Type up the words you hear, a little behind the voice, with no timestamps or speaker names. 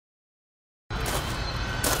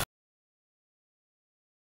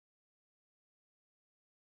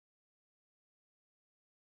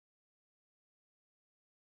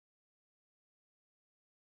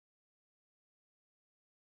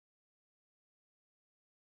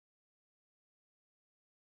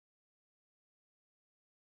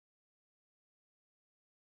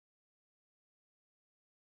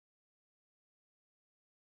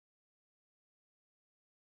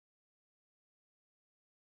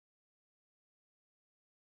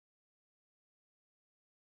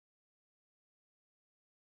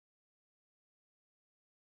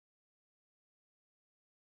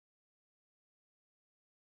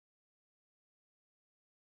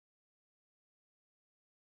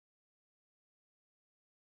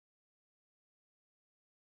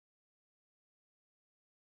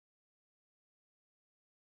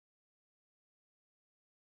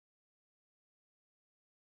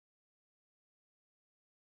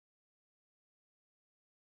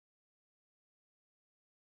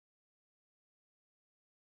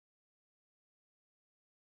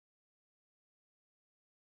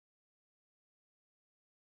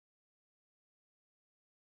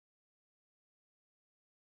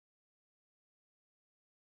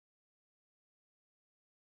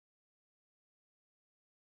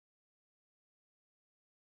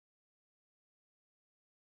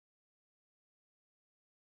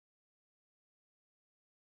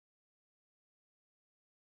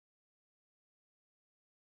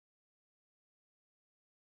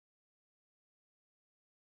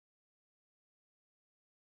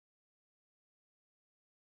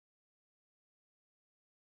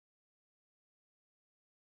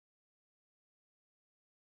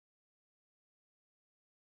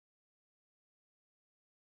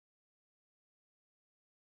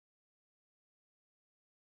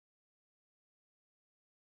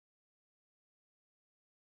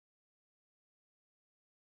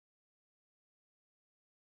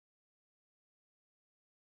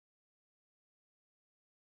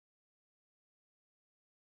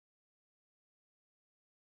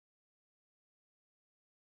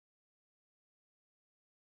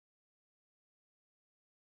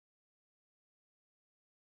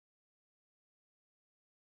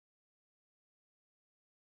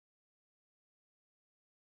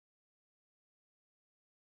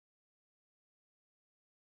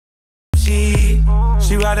She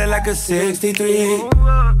ride it like a 63.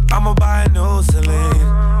 I'ma buy a new Celine.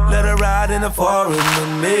 Let her ride in the foreign with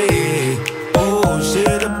me. Oh, she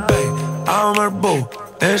the babe, I'm her boo,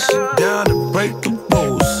 and she down to break the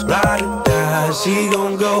rules. Ride or die, she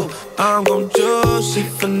gon' go, I'm gon' choose. She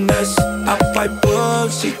finesse, I fight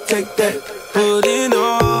bulls, she take that. Putting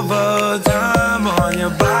overtime on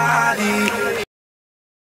your body.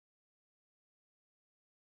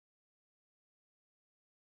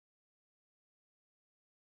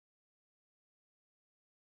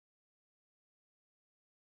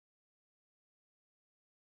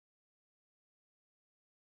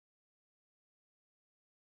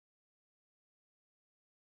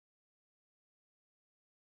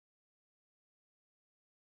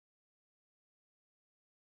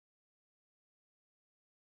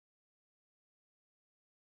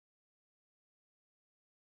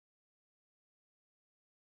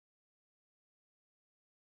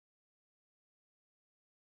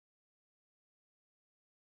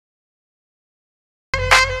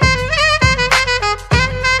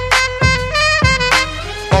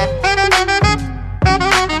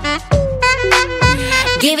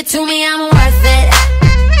 Give it to me, I'm worth it.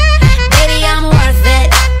 Baby, I'm worth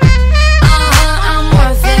it. I'm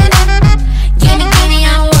worth it. Give me,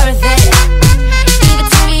 I'm worth it. Give it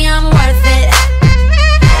to me, I'm worth it.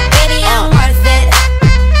 Baby, I'm worth it.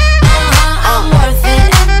 I'm worth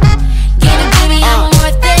it. Give me, I'm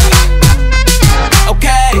worth it.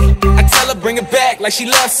 Okay, I tell her bring it back like she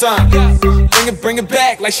loves some. Bring it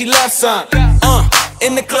back like she loves some.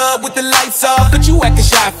 In the club with the lights off, but you acting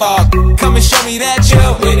shy for. Come and show me that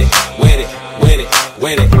you're with it, with it, with it,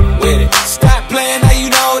 with it, with it. Stop playing, now you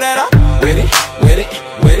know that I'm with it, with it,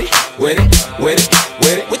 with it, with it, with it,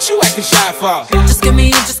 with it. What you acting shy for? Just give me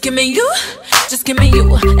you, just give me you, just give me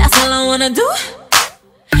you. That's all I wanna do.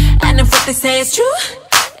 And if what they say is true,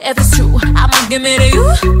 if it's true, I'ma give it to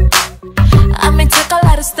you. I may take a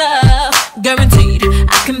lot of stuff, guaranteed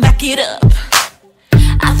I can back it up.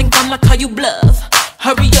 I think I'ma call you bluff.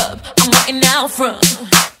 Hurry up, I'm waiting out front. You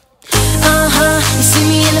see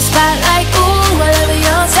me in the spotlight, ooh, I love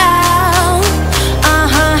your style.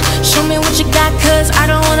 Show me what you got, cause I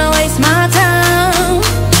don't wanna waste my time.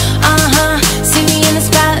 See me in the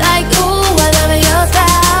spotlight, ooh, I love your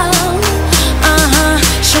style.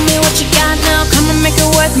 Show me what you got now, come and make it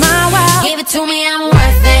worth my while. Give it to me, I'm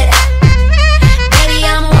worth it. Baby,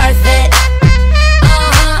 I'm worth it.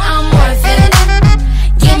 I'm worth it.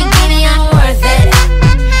 Give me, I'm worth it.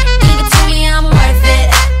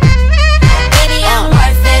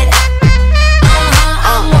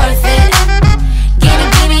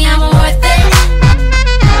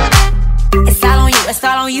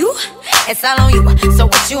 It's all on you, so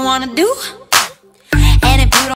what you wanna do? And if you don't